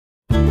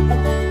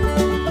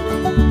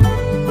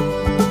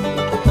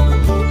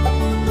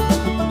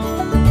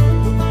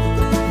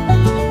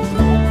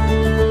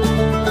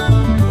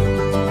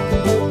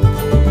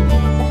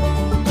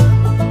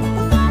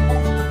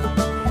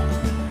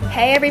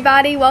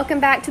everybody. Welcome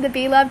back to the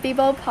Be Love, Be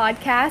Bold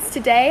podcast.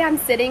 Today I'm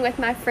sitting with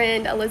my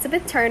friend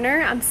Elizabeth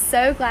Turner. I'm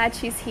so glad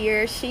she's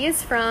here. She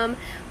is from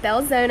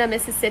Belzona,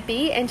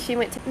 Mississippi, and she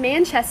went to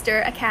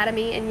Manchester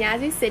Academy in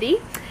Yazoo City.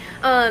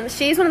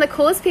 She's one of the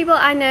coolest people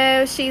I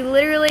know. She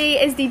literally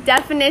is the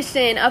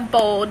definition of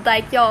bold.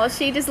 Like, y'all,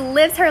 she just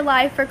lives her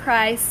life for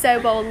Christ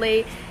so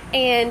boldly.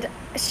 And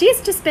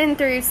she's just been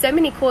through so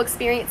many cool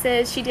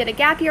experiences. She did a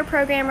gap year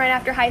program right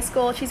after high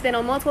school. She's been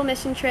on multiple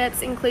mission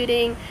trips,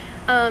 including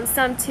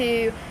some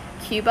to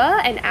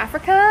Cuba and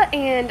Africa,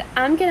 and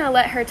I'm going to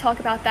let her talk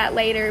about that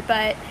later.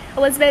 But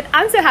Elizabeth,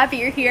 I'm so happy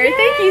you're here. Yes!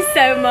 Thank you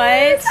so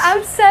much.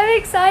 I'm so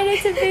excited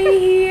to be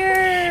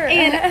here.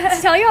 And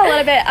to tell you all a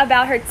little bit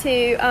about her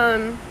too,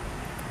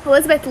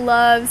 Elizabeth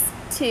loves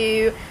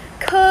to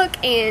cook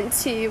and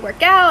to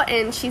work out,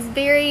 and she's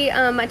very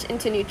much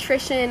into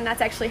nutrition.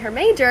 That's actually her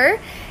major.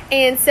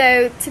 And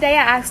so today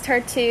I asked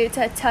her to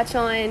touch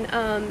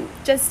on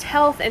just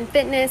health and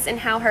fitness and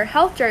how her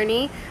health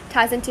journey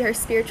ties into her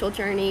spiritual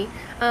journey,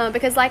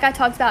 because like I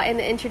talked about in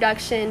the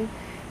introduction,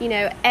 you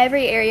know,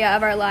 every area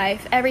of our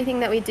life,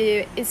 everything that we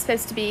do is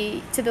supposed to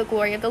be to the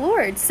glory of the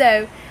Lord.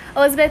 So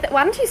Elizabeth,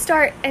 why don't you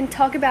start and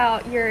talk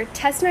about your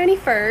testimony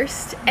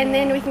first, and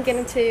then we can get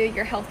into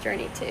your health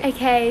journey too.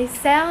 Okay,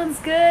 sounds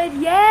good.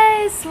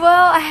 Yes.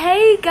 Well,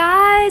 hey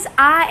guys,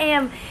 I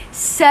am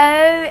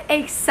so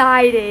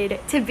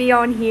excited to be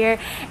on here.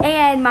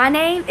 And my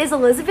name is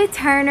Elizabeth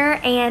Turner,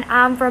 and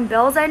I'm from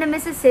Belzona,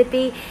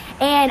 Mississippi.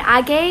 And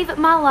I gave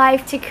my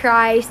life to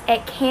Christ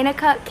at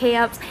Kanakuk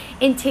Camps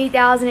in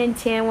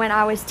 2010 when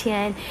I was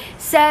 10.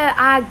 So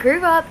I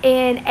grew up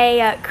in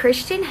a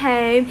Christian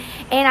home,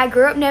 and I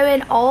grew up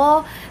knowing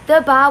all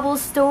the Bible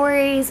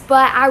stories,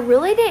 but I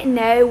really didn't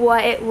know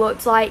what it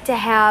looked like to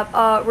have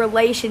a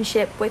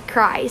relationship with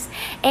Christ.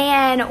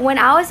 And when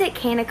I was at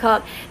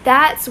Kanakuk,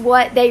 that's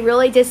what they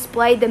really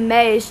displayed the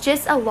most,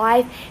 just a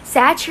life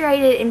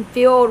saturated and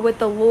filled with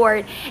the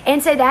Lord.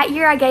 And so that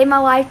year I gave my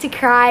life to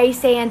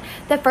Christ, and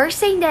the first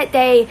thing that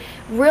they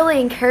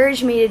really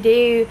encouraged me to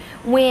do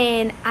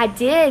when I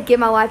did give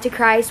my life to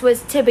Christ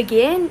was to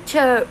begin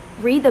to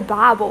read the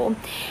Bible.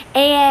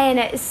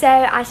 And so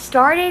I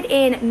started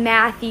in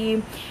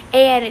Matthew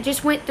and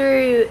just went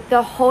through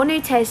the whole New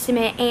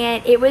Testament,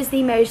 and it was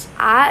the most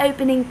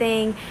eye-opening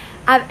thing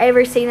I've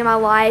ever seen in my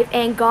life,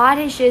 and God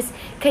has just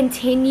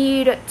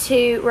continued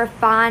to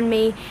refine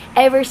me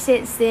ever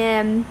since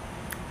then.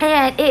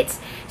 And it's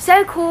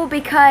so cool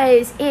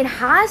because in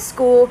high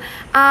school,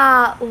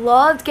 I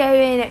loved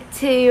going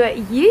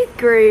to youth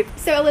group.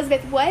 So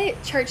Elizabeth,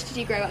 what church did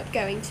you grow up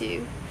going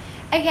to?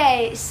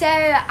 Okay, so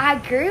I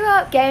grew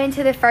up going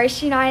to the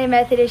First United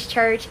Methodist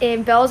Church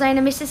in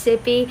Belzona,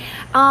 Mississippi,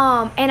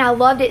 and I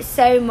loved it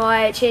so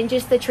much, and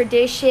just the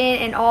tradition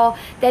and all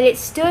that it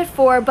stood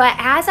for. But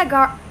as I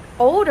got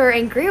older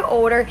and grew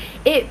older,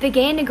 it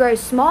began to grow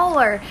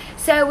smaller.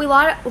 So we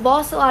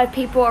lost a lot of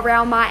people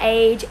around my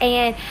age,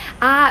 and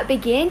I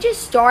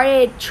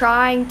started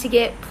trying to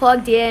get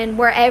plugged in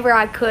wherever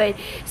I could.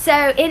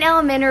 So in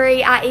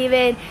elementary, I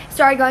even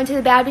started going to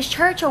the Baptist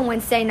church on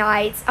Wednesday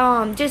nights,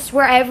 just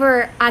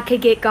wherever I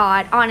could get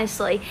God,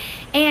 honestly.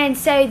 And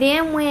so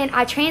then when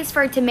I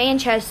transferred to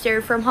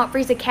Manchester from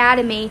Humphreys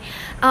Academy,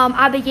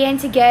 I began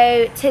to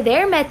go to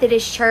their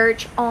Methodist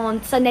church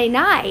on Sunday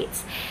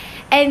nights.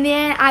 And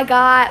then I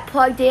got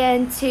plugged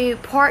into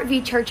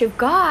Parkview Church of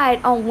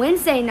God on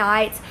Wednesday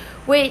nights,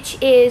 which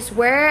is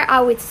where I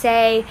would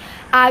say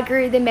I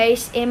grew the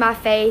most in my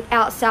faith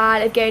outside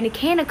of going to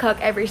Kanakuk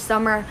every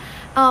summer.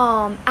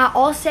 I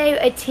also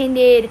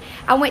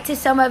I went to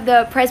some of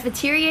the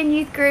Presbyterian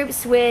youth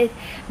groups with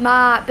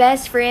my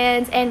best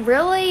friends, and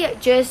really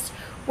just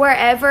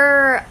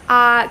wherever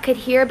I could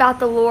hear about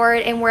the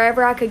Lord and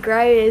wherever I could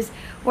grow is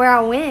where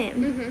I went.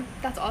 Mm-hmm.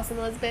 That's awesome,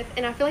 Elizabeth.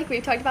 And I feel like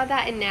we've talked about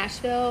that in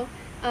Nashville.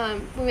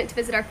 We went to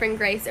visit our friend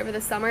Grace over the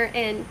summer,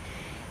 and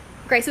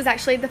Grace was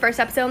actually the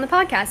first episode on the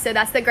podcast, so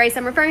that's the Grace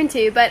I'm referring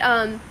to.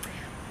 But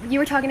you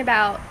were talking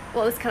about,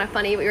 well, it's kind of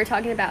funny, but we were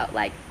talking about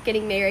like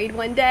getting married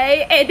one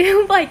day,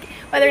 and like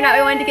whether or not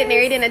we wanted to get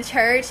married in a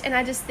church. And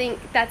I just think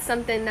that's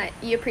something that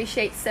you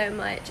appreciate so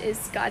much, is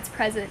God's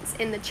presence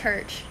in the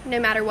church, no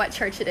matter what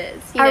church it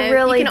is. You know, I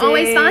really you can do.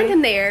 always find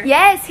him there.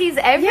 Yes, he's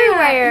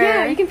everywhere.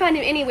 Yeah, you can find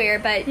him anywhere,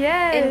 but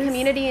yes, in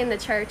community in the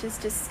church is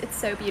just, it's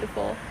so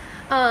beautiful.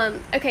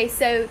 Okay,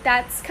 so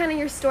that's kind of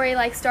your story,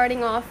 like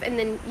starting off and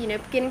then, you know,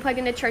 getting plugged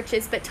into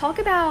churches. But talk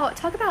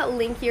about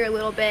Link Year a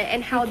little bit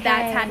and how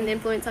that's had an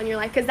influence on your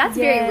life, because that's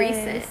very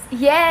recent.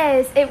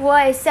 Yes, it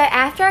was. So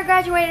after I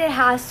graduated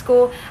high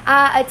school,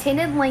 I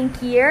attended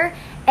Link Year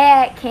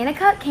at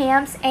Kanakuk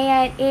Camps,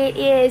 and it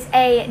is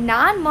a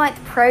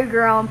 9-month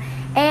program,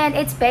 and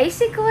it's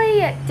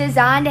basically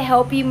designed to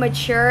help you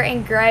mature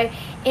and grow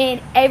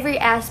in every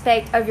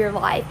aspect of your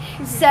life.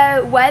 Mm-hmm.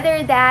 So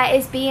whether that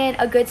is being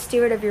a good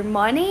steward of your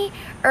money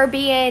or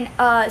being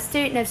a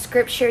student of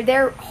Scripture,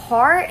 their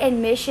heart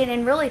and mission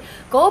and really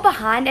goal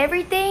behind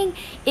everything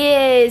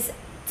is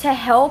to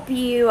help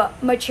you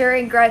mature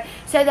and grow,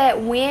 so that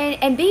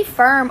and be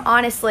firm,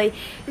 honestly,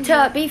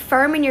 to be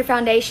firm in your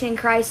foundation in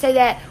Christ, so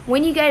that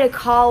when you go to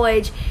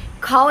college,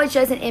 college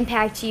doesn't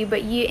impact you,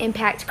 but you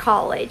impact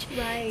college.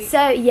 Right.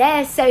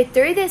 So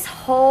through this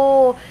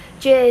whole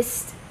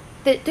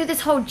through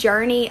this whole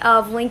journey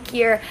of Link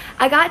Year,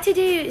 I got to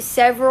do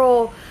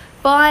several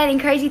fun and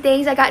crazy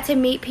things. I got to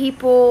meet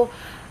people,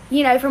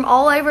 from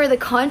all over the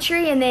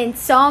country, and then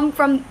some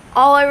from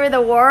all over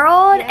the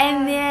world. Yeah.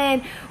 And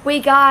then we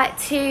got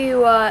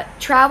to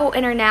travel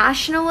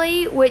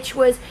internationally, which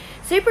was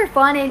super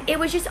fun. And it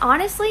was just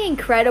honestly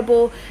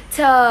incredible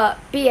to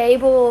be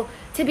able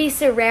to be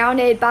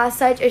surrounded by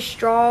such a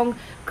strong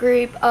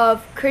group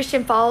of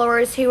Christian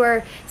followers who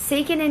are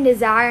seeking and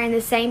desiring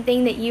the same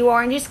thing that you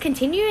are, and just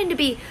continuing to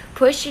be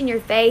pushed in your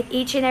faith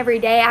each and every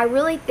day. I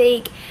really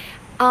think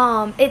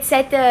it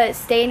set the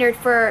standard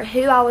for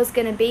who I was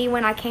going to be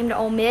when I came to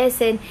Ole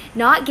Miss, and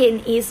not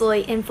getting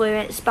easily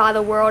influenced by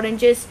the world, and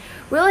just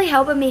really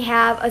helping me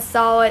have a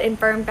solid and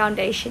firm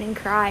foundation in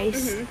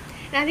Christ.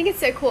 Mm-hmm. And I think it's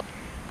so cool.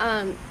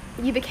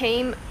 You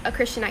became a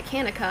Christian at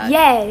Kanakuk.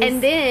 Yes.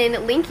 And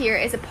then Link Year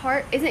is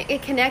isn't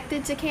it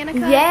connected to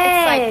Kanakuk?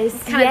 Yes. It's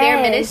like kind of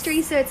their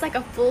ministry, so it's like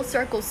a full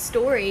circle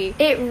story.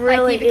 It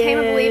really is. You became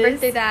a believer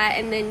through that,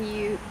 and then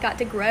you got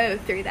to grow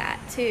through that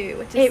too,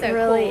 which is so cool. It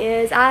really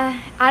is.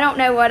 I don't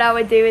know what I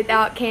would do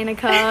without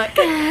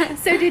Kanakuk.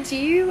 So did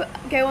you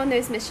go on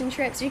those mission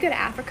trips? Did you go to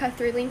Africa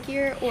through Link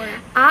Year, or?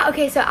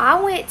 So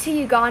I went to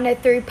Uganda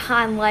through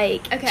Pine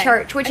Lake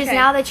Church, which is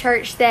now the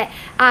church that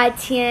I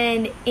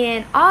attend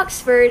in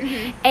Oxford.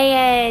 Mm-hmm.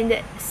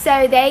 And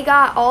so they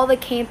got all the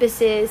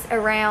campuses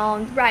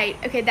around. Right.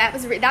 Okay. That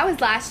was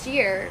last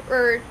year,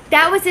 or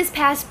that was this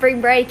past spring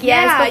break.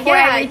 Yes, before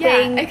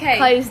everything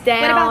closed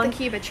down. What about the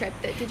Cuba trip?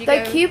 Did you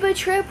go? The Cuba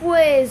trip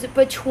was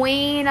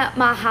between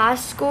my high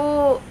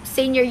school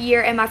senior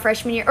year and my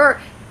freshman year, or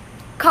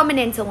coming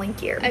into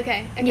Link Year.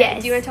 Okay.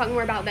 Yes. Do you want to talk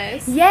more about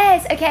those?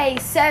 Yes. Okay.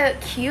 So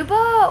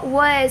Cuba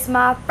was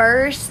my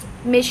first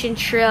mission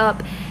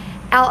trip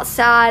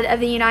outside of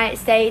the United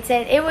States,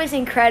 and it was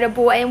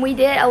incredible. And we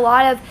did a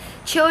lot of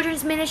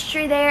children's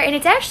ministry there, and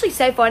it's actually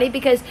so funny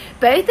because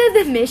both of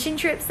the mission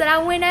trips that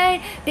I went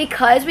on,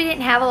 because we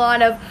didn't have a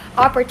lot of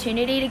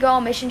opportunity to go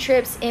on mission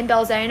trips in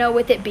Belzona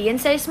with it being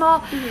so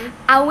small,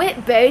 I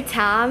went both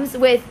times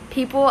with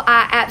people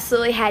I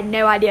absolutely had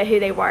no idea who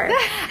they were.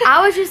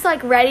 I was just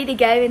like ready to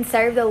go and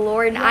serve the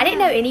Lord, and I didn't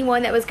know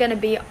anyone that was going to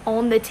be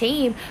on the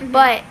team,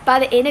 but by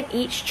the end of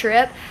each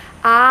trip,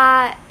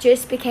 I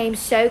just became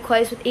so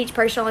close with each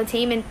person on the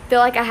team and feel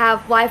like I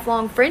have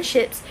lifelong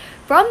friendships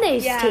from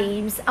those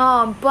teams.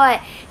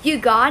 But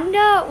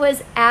Uganda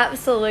was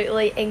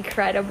absolutely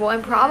incredible,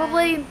 and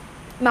probably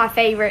my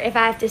favorite, if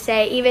I have to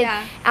say, even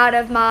out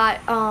of my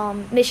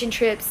mission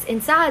trips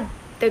inside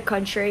the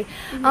country.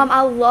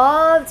 I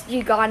loved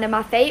Uganda.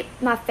 My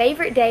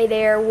favorite day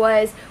there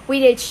was we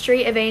did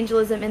street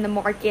evangelism in the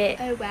market.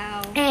 Oh,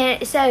 wow.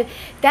 And so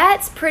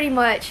that's pretty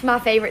much my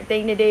favorite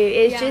thing to do,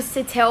 is just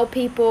to tell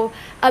people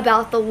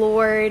about the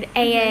Lord,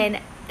 and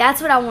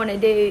that's what I want to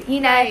do.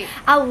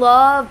 I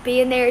love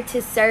being there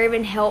to serve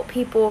and help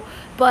people,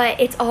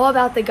 but it's all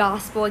about the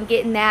gospel and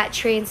getting that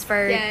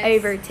transferred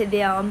over to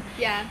them.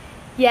 Yeah.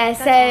 Yeah,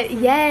 That's so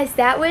awesome. Yes,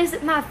 that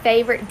was my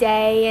favorite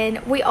day.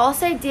 And we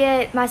also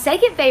did, my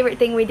second favorite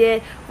thing we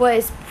did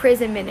was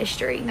prison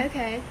ministry.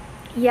 Okay.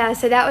 Yeah,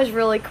 so that was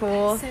really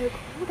cool. So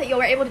cool that you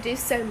were able to do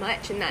so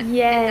much in that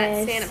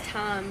span of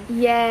time.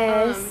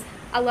 Yes.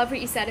 I love what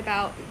you said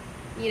about,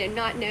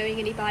 not knowing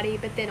anybody,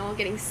 but then all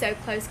getting so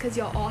close because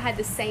y'all all had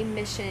the same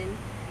mission.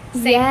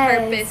 Same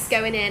purpose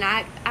going in.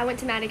 I went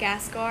to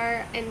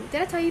Madagascar, and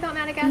did I tell you about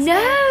Madagascar?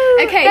 No.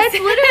 Okay. That's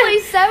literally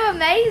so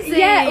amazing.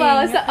 Yeah,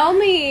 well, it's the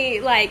only,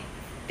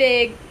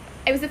 big,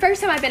 it was the first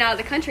time I've been out of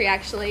the country,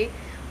 actually,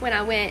 when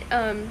I went,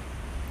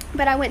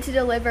 but I went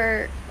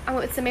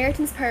with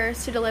Samaritan's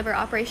Purse to deliver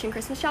Operation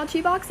Christmas Child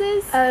shoe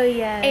boxes. Oh,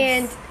 yes.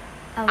 And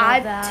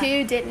I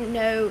too didn't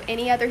know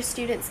any other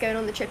students going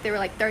on the trip. There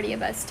were 30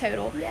 of us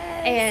total.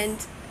 Yes.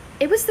 And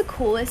it was the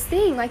coolest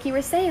thing. Like you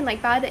were saying,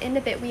 by the end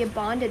of it, we had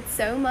bonded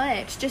so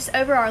much just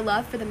over our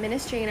love for the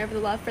ministry and over the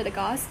love for the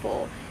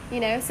gospel,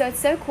 So it's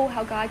so cool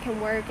how God can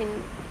work,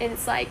 and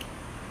it's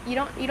you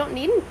don't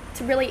need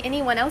to really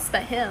anyone else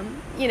but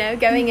Him,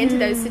 going into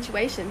those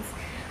situations.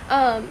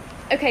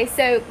 Okay,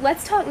 so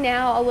let's talk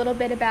now a little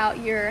bit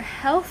about your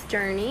health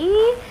journey.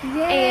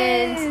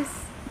 Yes. And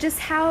just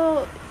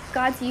how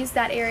God's used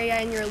that area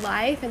in your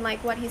life, and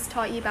what He's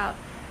taught you about,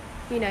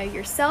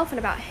 yourself and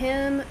about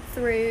Him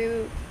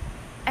through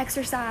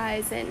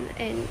exercise and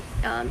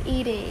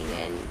eating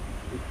and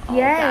all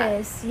of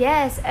that.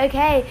 Yes.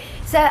 Okay.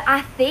 So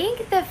I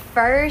think the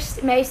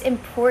first most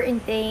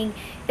important thing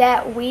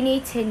that we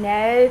need to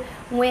know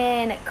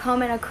when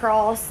coming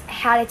across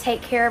how to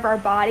take care of our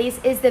bodies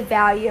is the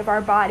value of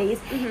our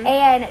bodies.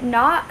 And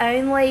not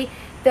only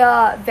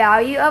the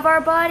value of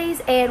our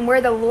bodies and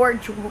where the Lord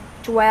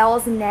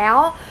dwells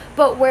now,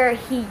 but where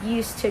He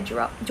used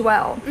to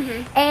dwell.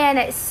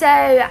 And so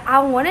I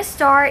want to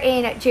start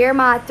in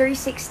Jeremiah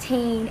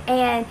 3:16,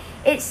 and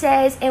it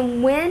says,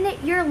 "And when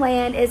your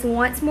land is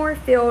once more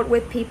filled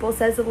with people,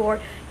 says the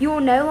Lord, you will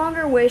no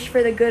longer wish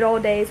for the good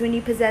old days when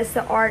you possessed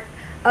the ark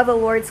of the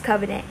Lord's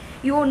covenant.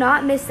 You will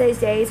not miss those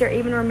days or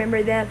even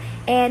remember them,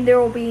 and there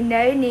will be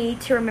no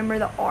need to remember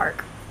the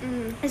ark.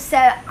 So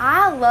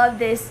I love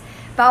this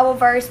Bible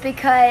verse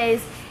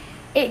because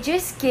it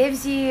just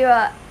gives you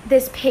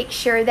this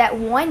picture that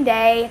one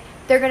day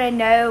they're going to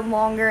no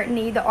longer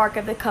need the Ark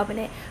of the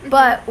Covenant.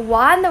 But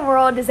why in the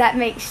world does that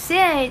make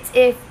sense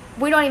if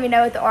we don't even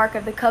know what the Ark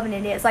of the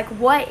Covenant is? Like,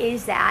 what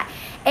is that?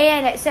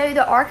 And so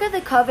the Ark of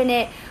the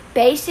Covenant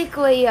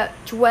basically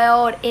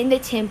dwelled in the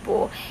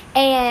temple,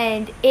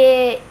 and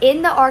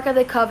in the Ark of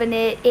the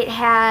Covenant, it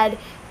had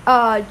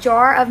a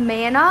jar of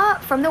manna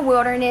from the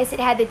wilderness, it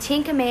had the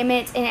 10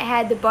 Commandments, and it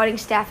had the budding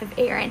staff of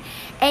Aaron.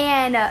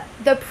 And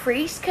the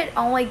priest could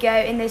only go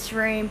in this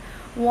room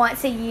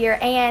once a year.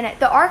 And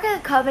the Ark of the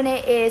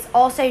Covenant is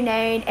also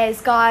known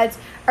as God's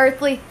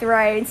earthly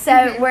throne,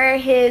 so where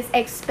his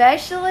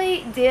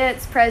especially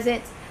dense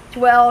presence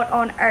dwelled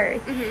on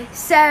earth.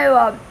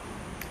 So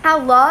I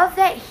love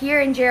that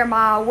here in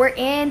Jeremiah we're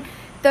in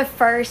the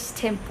first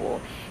temple.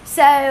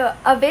 So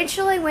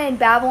eventually when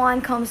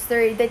Babylon comes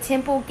through, the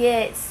temple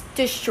gets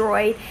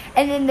destroyed,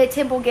 and then the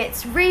temple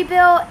gets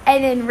rebuilt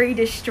and then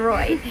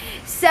redestroyed.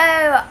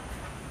 So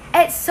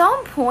at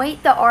some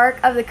point the Ark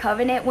of the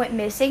Covenant went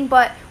missing,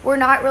 but we're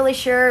not really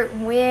sure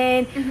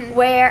when,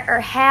 where, or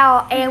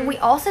how. And we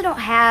also don't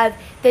have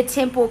the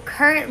temple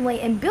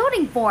currently in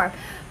building form.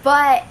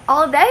 But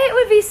although it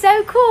would be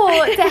so cool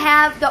to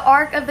have the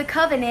Ark of the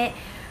Covenant,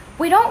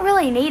 we don't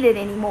really need it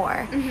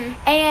anymore.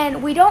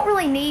 And we don't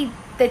really need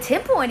the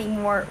temple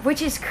anymore,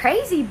 which is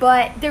crazy.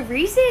 But the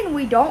reason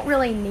we don't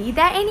really need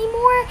that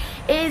anymore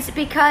is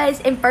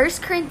because in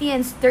 1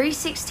 Corinthians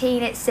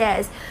 3:16 it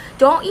says,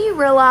 "Don't you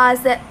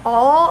realize that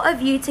all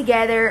of you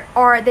together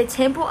are the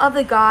temple of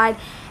God,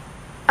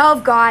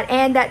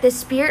 and that the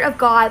Spirit of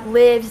God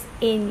lives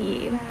in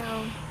you?"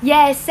 Wow.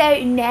 Yes,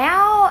 so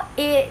now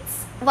it's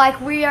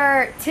like we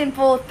are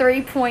Temple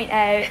 3.0,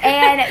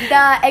 and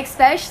the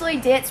especially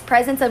dense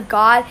presence of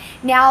God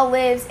now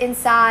lives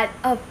inside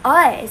of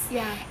us.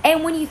 Yeah.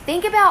 And when you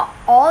think about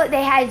all that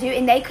they had to do,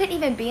 and they couldn't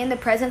even be in the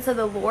presence of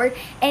the Lord,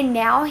 and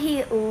now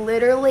he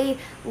literally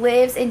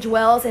lives and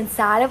dwells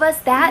inside of us,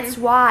 that's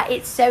why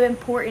it's so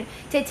important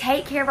to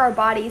take care of our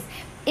bodies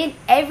in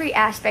every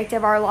aspect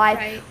of our life,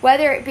 Right.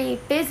 whether it be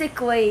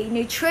physically,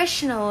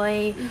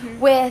 nutritionally,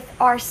 with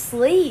our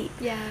sleep.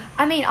 Yeah.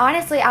 I mean,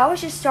 honestly, I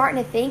was just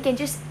starting to think, and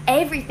just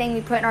everything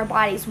we put in our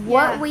bodies,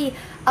 what Yeah. we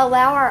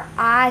allow our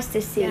eyes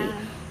to see, Yeah.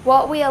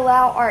 what we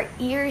allow our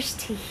ears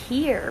to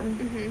hear,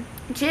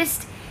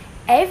 just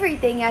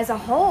everything as a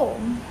whole.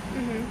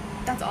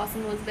 That's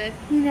awesome, Elizabeth.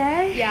 You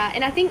know? Yeah,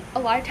 and I think a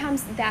lot of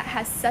times that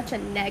has such a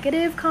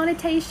negative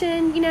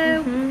connotation, you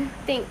know?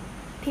 I think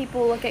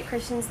people look at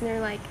Christians and they're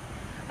like,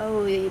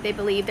 oh, they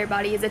believe their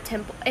body is a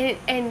temple.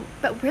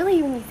 But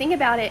really, when you think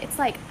about it, it's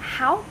like,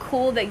 how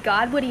cool that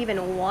God would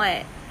even want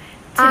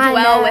to I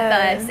dwell with know.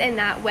 us in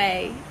that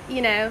way,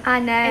 you know? I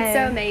know. It's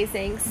so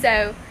amazing.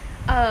 So,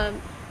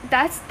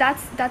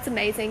 that's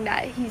amazing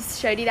that he's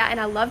showed you that, and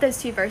I love those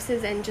two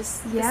verses and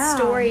just the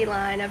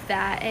storyline of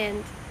that,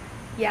 and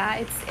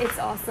yeah, it's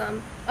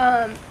awesome.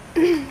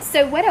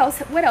 So what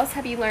else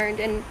have you learned,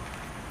 and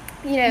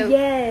you know,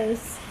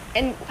 Yes.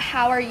 and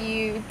how are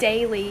you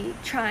daily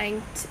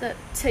trying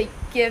to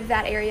give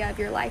that area of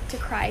your life to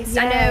Christ?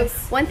 I know Yes.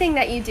 one thing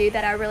that you do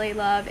that I really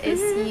love is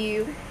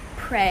you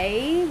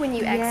pray when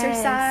you Yes.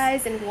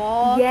 exercise and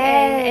walk,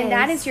 and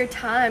that is your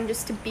time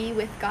just to be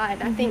with God.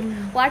 And I think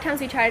a lot of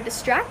times we try to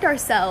distract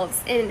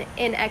ourselves in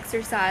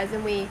exercise,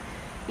 and we,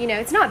 you know,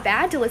 it's not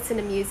bad to listen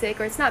to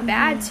music, or it's not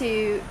bad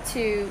to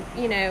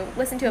you know,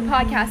 listen to a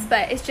podcast,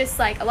 but it's just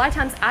like a lot of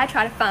times I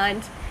try to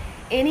find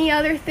any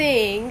other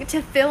thing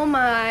to fill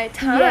my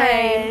time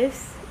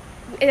Yes.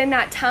 in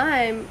that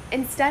time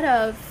instead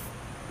of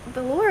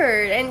the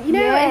Lord. And you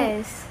know,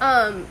 Yes.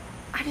 and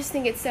I just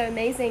think it's so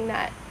amazing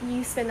that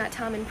you spend that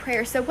time in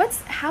prayer. So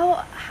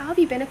how have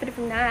you benefited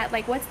from that?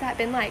 Like, what's that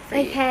been like for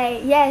you?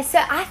 Okay, yeah, so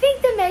I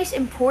think the most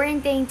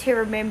important thing to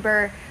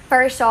remember,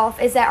 first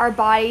off, is that our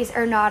bodies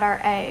are not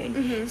our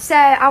own. So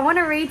I want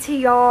to read to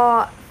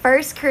y'all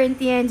 1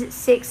 Corinthians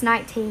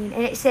 6:19,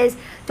 and it says,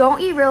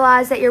 "Don't you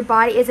realize that your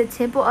body is a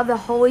temple of the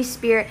Holy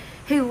Spirit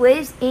who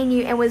lives in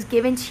you and was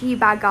given to you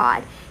by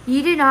God?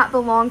 You do not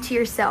belong to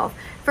yourself,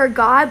 for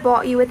God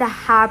bought you with a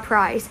high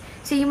price,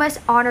 so you must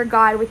honor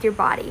God with your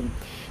body."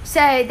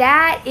 So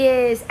that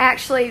is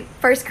actually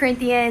 1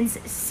 Corinthians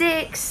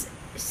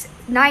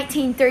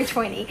 6:19 through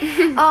 20.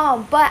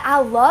 But I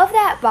love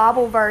that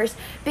Bible verse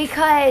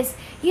because,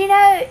 you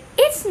know,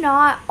 it's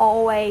not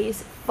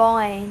always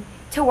fun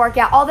to work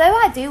out. Although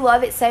I do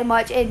love it so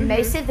much, and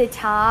most of the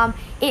time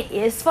it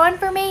is fun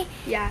for me,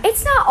 Yeah.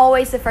 it's not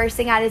always the first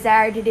thing I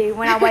desire to do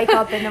when I wake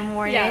up in the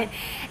morning. Yeah.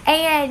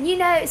 And, you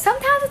know,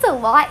 sometimes it's a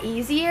lot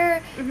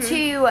easier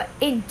to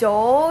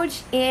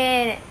indulge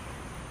in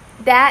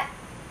that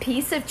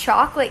piece of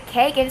chocolate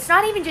cake, and it's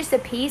not even just a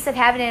piece of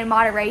having it in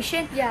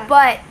moderation, Yeah.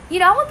 but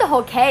I want the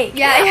whole cake.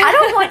 Yeah. I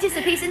don't want just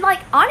a piece. And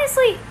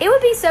honestly, it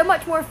would be so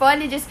much more fun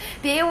to just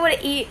be able to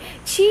eat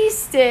cheese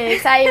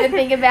sticks, I even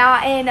think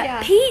about, and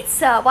Yeah.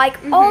 pizza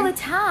all the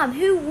time.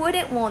 Who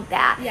wouldn't want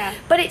that? Yeah.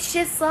 But it's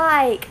just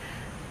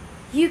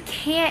you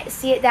can't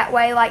see it that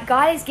way.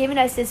 God has given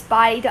us this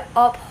body to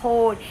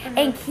uphold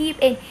and keep,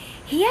 and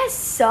He has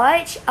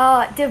such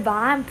a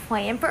divine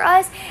plan for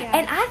us. Yeah.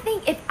 And I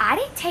think if I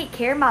didn't take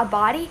care of my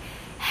body,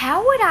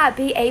 how would I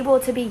be able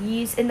to be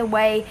used in the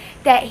way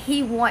that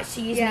He wants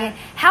to use me in?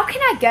 How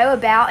can I go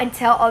about and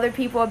tell other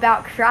people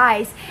about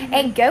Christ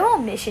and go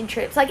on mission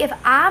trips? If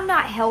I'm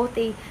not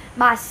healthy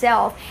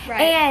myself.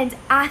 Right. And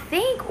I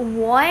think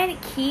one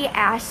key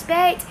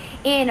aspect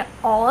in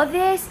all of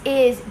this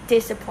is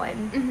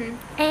discipline.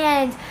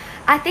 And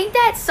I think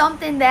that's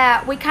something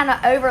that we kind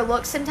of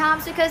overlook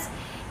sometimes, because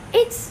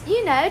it's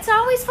not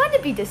always fun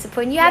to be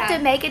disciplined. You have to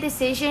make a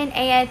decision,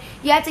 and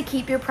you have to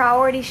keep your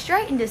priorities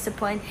straight in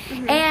discipline.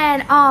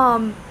 And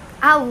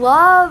I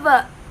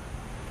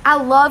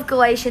love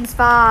Galatians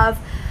 5.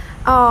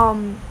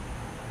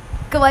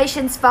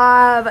 Galatians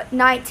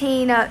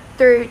 5:19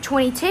 through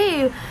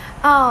 22,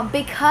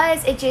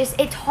 because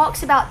it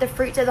talks about the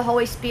fruits of the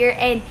Holy Spirit,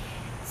 and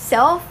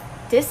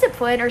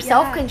self-discipline or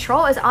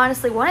self-control is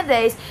honestly one of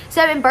those.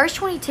 So in verse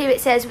 22 it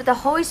says, "But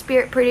the Holy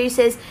Spirit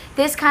produces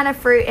this kind of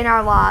fruit in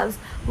our lives: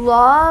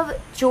 love,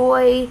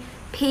 joy,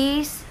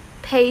 peace,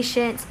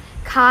 patience,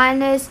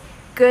 kindness,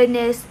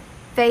 goodness,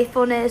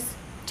 faithfulness,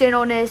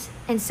 gentleness,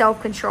 and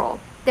self-control.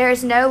 There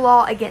is no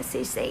law against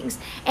these things."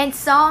 And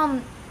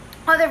some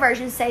other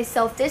versions say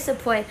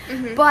self-discipline,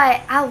 but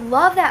I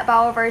love that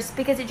Bible verse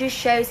because it just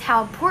shows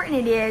how important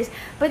it is.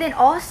 But then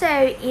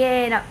also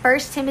in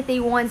 1 Timothy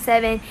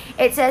 1:7,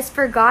 it says,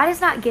 "For God has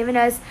not given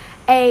us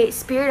a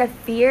spirit of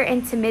fear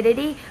and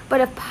timidity,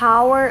 but of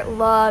power,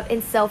 love,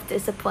 and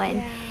self-discipline."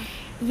 Yeah.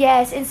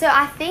 Yes, and so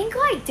I think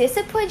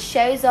discipline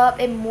shows up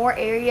in more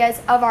areas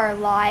of our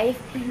life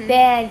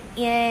than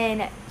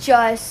in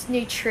just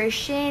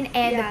nutrition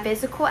and the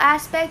physical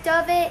aspect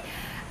of it.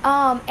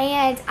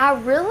 And I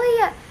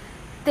really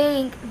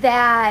think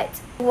that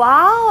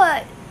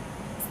while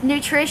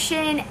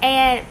nutrition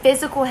and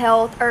physical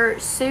health are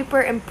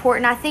super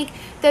important, I think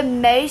the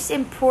most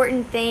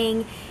important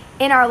thing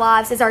in our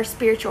lives is our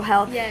spiritual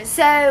health. Yes.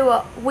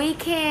 So we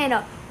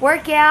can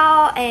work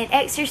out and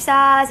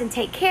exercise and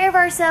take care of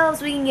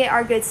ourselves. We can get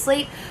our good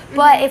sleep.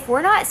 But if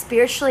we're not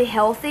spiritually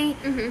healthy,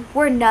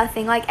 we're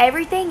nothing.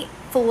 Everything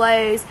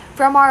flows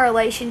from our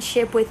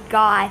relationship with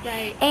God.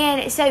 Right.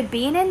 And so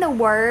being in the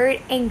Word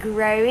and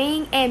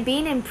growing and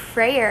being in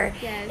prayer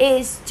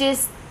is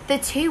just the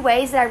two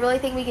ways that I really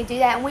think we can do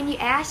that. And when you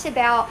asked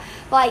about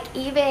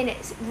even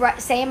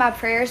saying my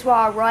prayers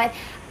while I run,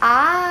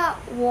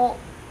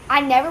 I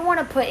never want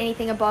to put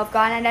anything above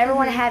God. I never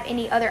want to have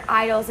any other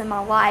idols in my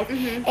life.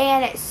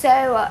 And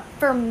so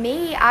for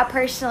me, I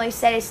personally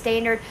set a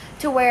standard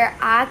to where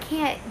I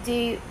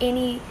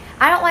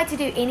don't like to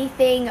do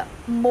anything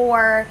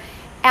more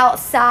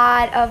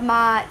outside of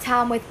my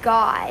time with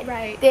God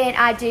than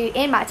I do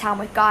in my time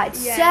with God.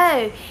 Yes.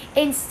 So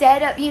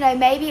instead of,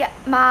 maybe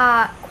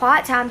my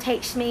quiet time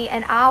takes me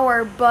an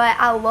hour, but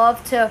I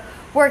love to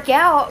work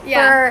out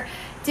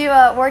do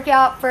a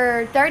workout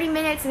for 30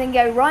 minutes and then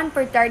go run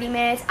for 30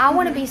 minutes. I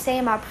want to be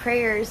saying my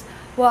prayers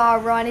while I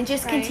run and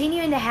just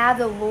continuing to have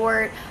the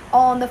Lord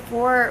on the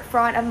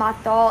forefront of my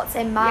thoughts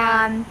and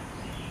mind.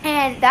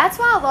 And that's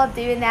why I love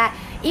doing that.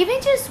 Even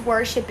just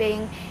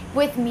worshiping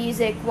with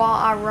music while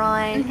I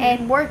run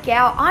and work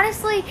out.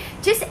 Honestly,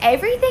 just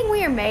everything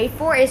we are made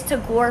for is to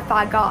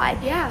glorify God.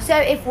 Yeah. So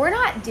if we're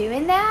not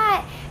doing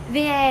that,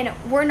 then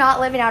we're not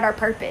living out our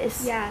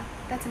purpose. Yeah,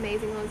 that's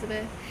amazing,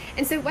 Elizabeth.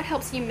 And so what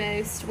helps you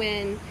most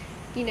when,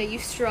 you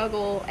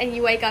struggle and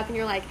you wake up and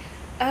you're like,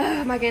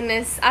 oh my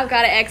goodness, I've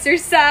got to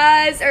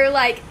exercise? Or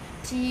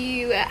do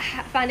you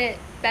find it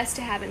best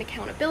to have an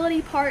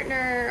accountability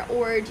partner,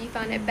 or do you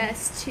find it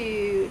best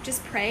to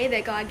just pray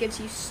that God gives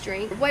you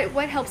strength?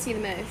 What helps you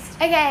the most?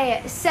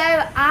 Okay, so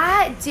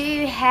I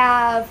do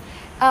have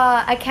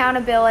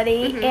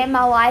accountability in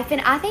my life,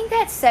 and I think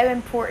that's so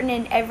important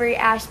in every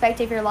aspect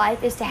of your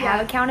life is to have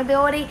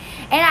accountability.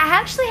 And I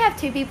actually have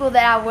two people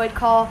that I would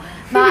call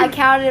my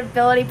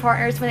accountability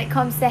partners when it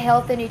comes to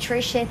health and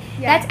nutrition.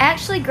 That's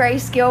actually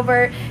Grace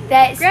Gilbert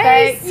that spoke.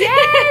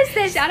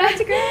 Yes, shout out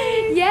to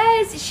Grace.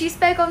 Yes, she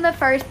spoke on the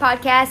first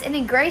podcast, and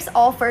then Grace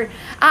Alford.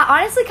 I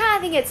honestly kind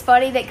of think it's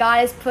funny that God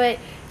has put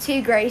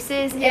two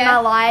Graces in my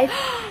life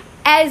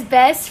as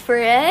best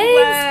friends.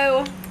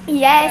 Whoa.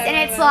 Yes, and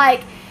it's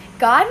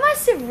God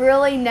must have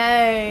really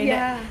known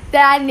that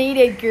I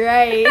needed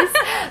grace.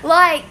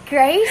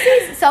 Grace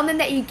is something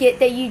that you get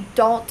that you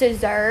don't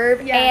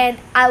deserve. And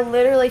I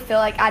literally feel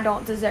like I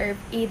don't deserve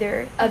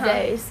either of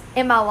those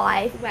in my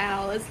life.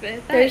 Wow,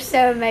 Elizabeth. They're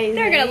so amazing.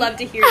 They're going to love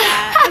to hear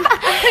that.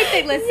 I hope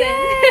they listen.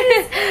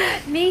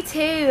 Yes, me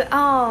too.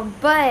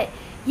 But,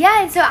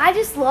 yeah, and so I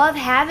just love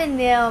having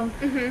them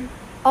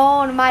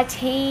on my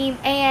team.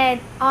 And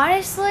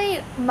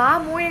honestly,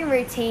 my morning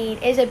routine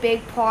is a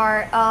big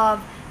part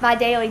of my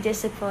daily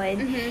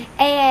discipline.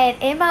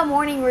 And in my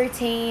morning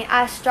routine,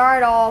 I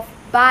start off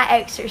by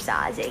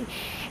exercising.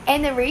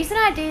 And the reason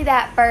I do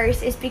that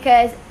first is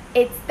because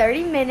it's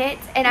 30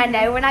 minutes, and I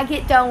know when I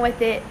get done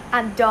with it,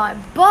 I'm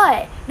done.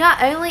 But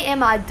not only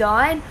am I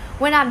done,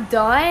 when I'm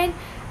done,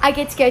 I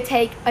get to go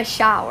take a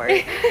shower,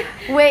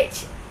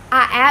 which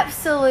I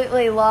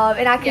absolutely love.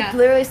 And I could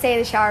literally stay in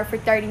the shower for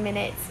 30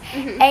 minutes.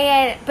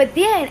 But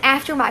then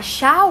after my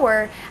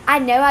shower, I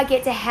know I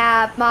get to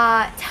have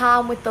my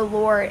time with the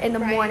Lord in the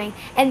morning.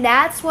 And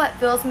that's what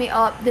fills me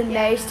up the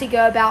most to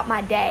go about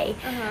my day.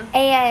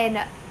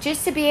 And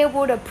just to be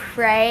able to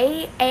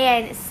pray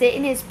and sit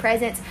in His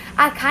presence,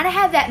 I kind of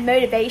have that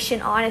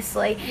motivation,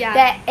 honestly,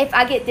 that if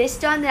I get this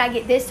done, then I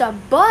get this done.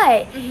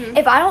 But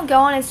if I don't go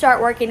on and start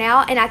working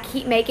out and I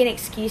keep making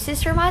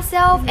excuses for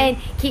myself and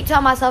keep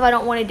telling myself I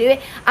don't want to do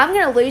it, I'm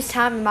going to lose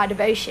time in my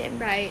devotion.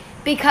 Right.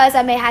 Because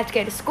I may have to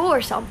go to school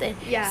or something.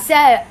 Yeah. So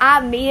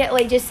I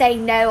immediately just say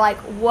no, like,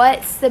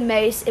 what's the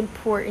most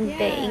important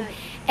thing?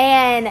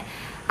 And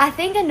I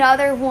think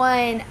another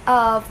one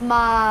of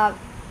my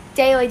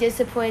daily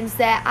disciplines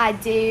that I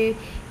do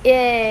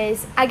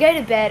is I go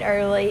to bed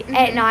early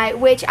at night,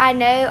 which I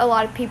know a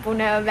lot of people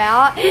know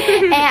about.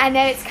 And I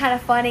know it's kind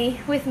of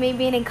funny with me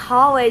being in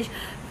college,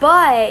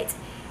 but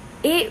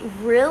it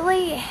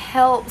really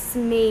helps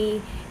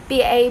me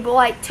be able,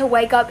 like, to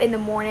wake up in the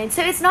morning.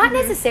 So it's not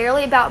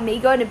necessarily about me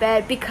going to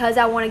bed because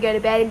I want to go to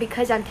bed and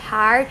because I'm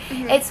tired.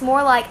 It's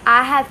more like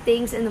I have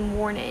things in the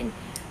morning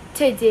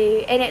to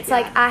do, and it's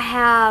like I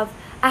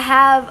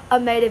have a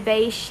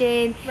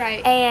motivation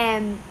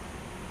and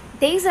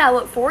things that I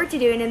look forward to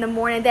doing in the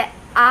morning that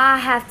I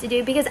have to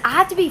do because I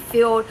have to be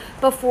filled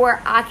before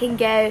I can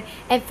go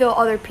and fill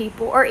other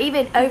people or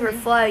even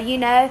overflow, you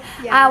know.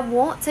 I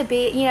want to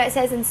be, you know, it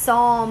says in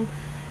Psalm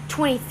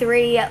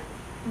 23,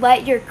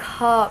 let your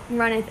cup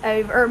runneth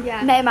over, or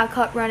may my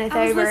cup runneth over.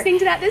 I was listening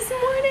to that this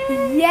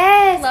morning.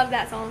 Yes. Love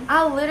that song.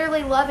 I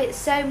literally love it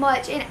so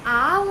much, and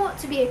I want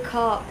to be a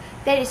cup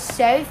that is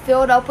so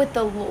filled up with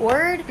the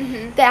Lord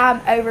that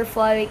I'm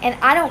overflowing, and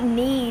I don't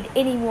need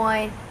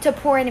anyone to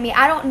pour into me.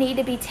 I don't need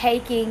to be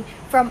taking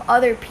from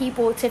other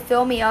people to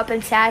fill me up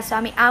and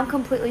satisfy me. I'm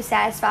completely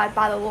satisfied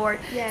by the Lord.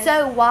 Yes.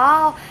 So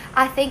while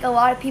I think a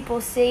lot of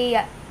people see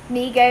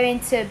me going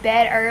to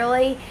bed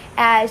early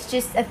as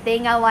just a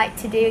thing I like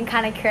to do and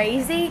kind of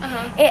crazy,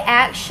 it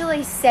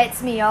actually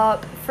sets me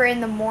up for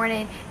in the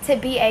morning to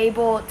be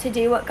able to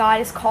do what God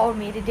has called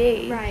me to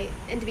do. Right,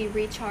 and to be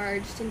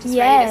recharged and just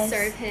ready to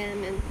serve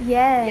Him. And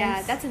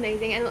yeah, that's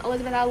amazing. And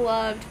Elizabeth, I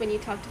loved when you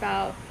talked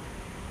about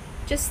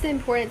just the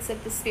importance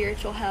of the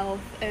spiritual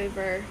health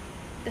over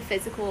the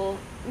physical,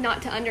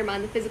 not to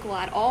undermine the physical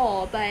at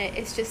all, but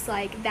it's just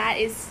like that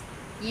is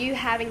you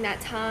having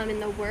that time in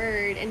the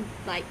Word and,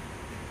 like,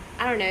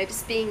 I don't know,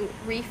 just being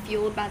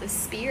refueled by the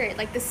Spirit.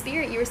 Like the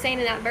Spirit, you were saying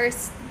in that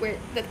verse where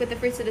with the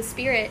fruits of the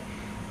Spirit,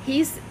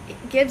 He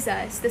gives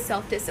us the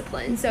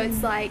self-discipline. So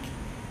it's like,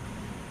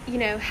 you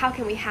know, how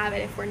can we have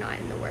it if we're not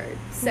in the Word?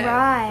 So,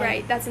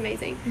 right, that's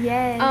amazing.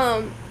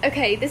 Yes.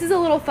 Okay, this is a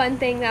little fun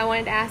thing that I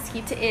wanted to ask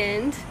you to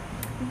end.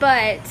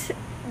 But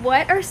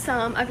what are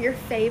some of your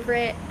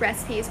favorite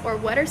recipes, or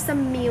what are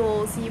some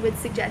meals you would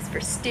suggest for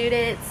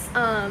students?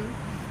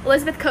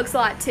 Elizabeth cooks a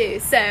lot too,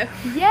 so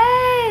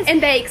yes,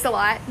 and bakes a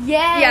lot.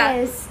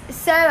 Yes.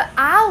 So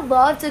I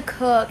love to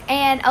cook,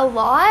 and a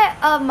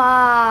lot of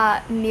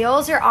my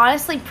meals are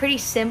honestly pretty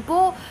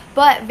simple,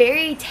 but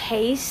very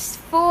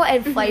tasteful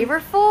and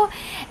flavorful.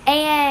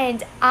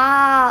 And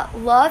I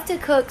love to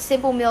cook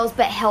simple meals,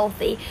 but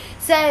healthy.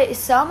 So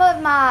some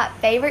of my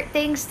favorite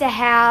things to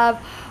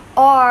have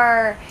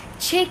are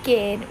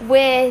chicken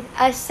with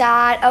a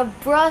side of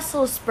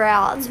Brussels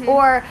sprouts,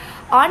 or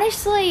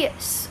honestly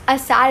a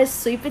side of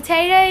sweet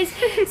potatoes.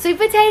 Sweet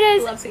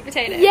potatoes. Love sweet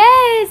potatoes.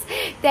 Yes,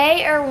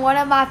 they are one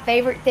of my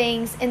favorite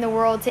things in the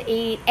world to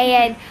eat.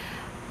 And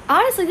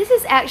honestly, this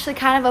is actually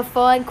kind of a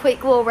fun,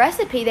 quick little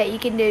recipe that you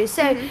can do.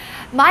 So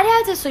my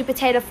dad's a sweet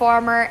potato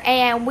farmer,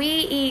 and we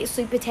eat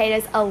sweet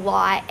potatoes a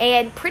lot,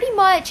 and pretty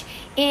much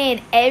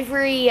in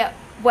every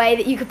way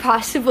that you could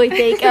possibly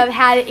think of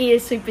how to eat a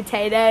sweet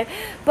potato.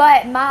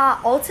 But my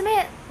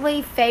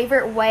ultimately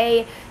favorite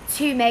way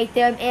to make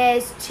them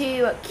is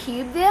to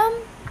cube them,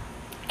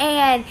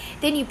 and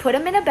then you put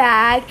them in a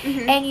bag,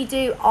 and you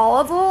do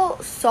olive oil,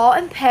 salt,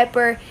 and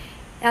pepper.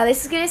 Now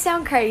this is going to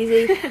sound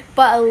crazy,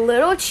 but a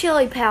little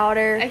chili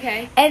powder.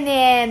 Okay. And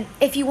then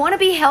if you want to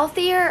be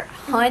healthier,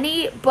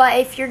 honey, but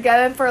if you're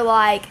going for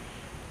like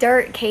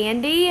dirt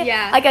candy,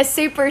 like a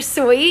super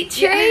sweet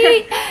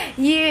treat,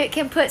 you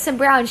can put some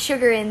brown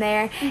sugar in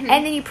there,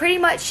 and then you pretty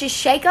much just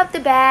shake up the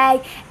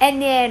bag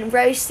and then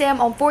roast them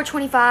on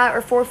 425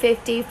 or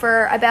 450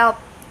 for about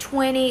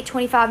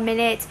 20-25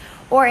 minutes,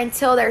 or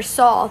until they're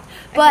soft.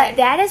 But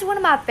that is one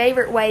of my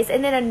favorite ways.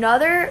 And then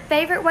another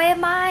favorite way of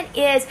mine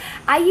is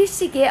I used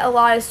to get a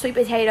lot of sweet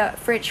potato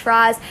french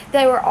fries.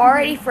 They were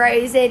already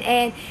frozen,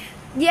 and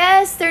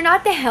yes, they're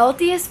not the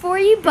healthiest for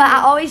you, but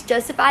I always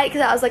justified it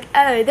because I was like,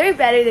 oh, they're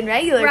better than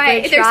regular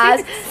Right, French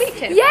fries. they're sweet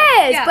potato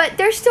Yes, yeah. but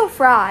they're still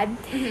fried,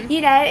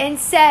 you know, and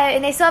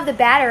they still have the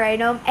batter in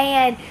them.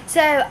 And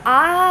so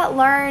I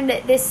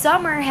learned this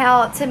summer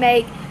how to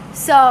make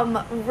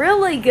some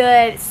really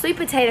good sweet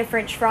potato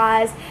French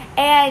fries,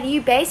 and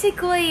you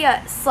basically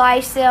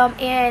slice them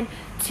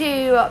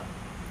into,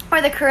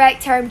 or the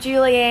correct term,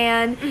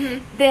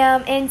 julienne,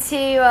 them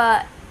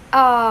into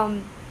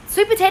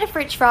sweet potato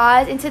French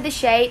fries into the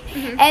shape,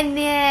 and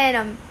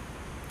then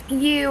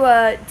you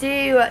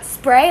do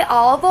spray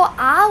olive oil.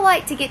 I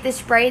like to get the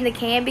spray in the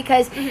can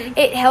because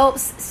it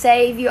helps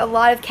save you a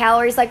lot of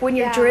calories. Like when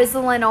you're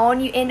drizzling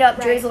on, you end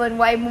up drizzling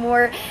way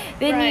more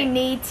than you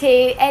need to.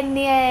 And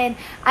then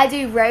I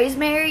do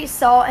rosemary,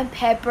 salt, and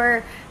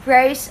pepper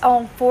roast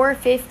on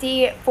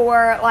 450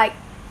 for like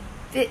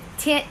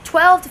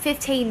 12 to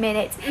 15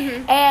 minutes,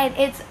 and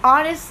it's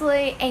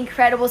honestly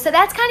incredible. So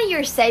that's kind of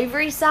your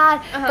savory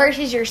side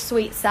versus your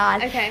sweet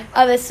side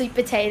of the sweet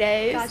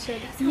potatoes. Gotcha.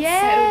 That sounds so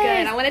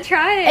good. I want to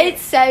try it.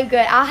 It's so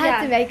good. I'll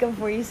have to make them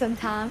for you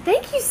sometime.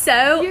 Thank you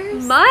so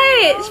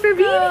much for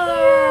being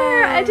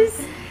here. I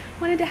just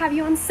wanted to have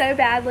you on so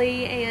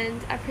badly,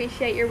 and I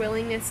appreciate your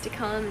willingness to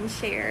come and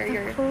share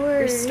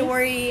your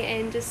story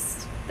and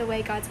just the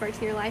way God's worked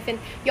in your life. And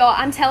y'all,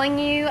 I'm telling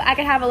you, I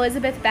could have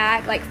Elizabeth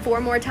back like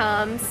 4 more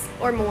times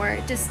or more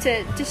just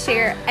to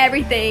share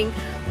everything.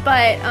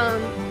 But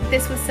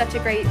this was such a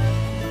great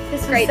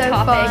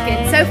topic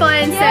and so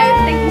fun. Yay. So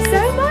thank you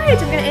so much.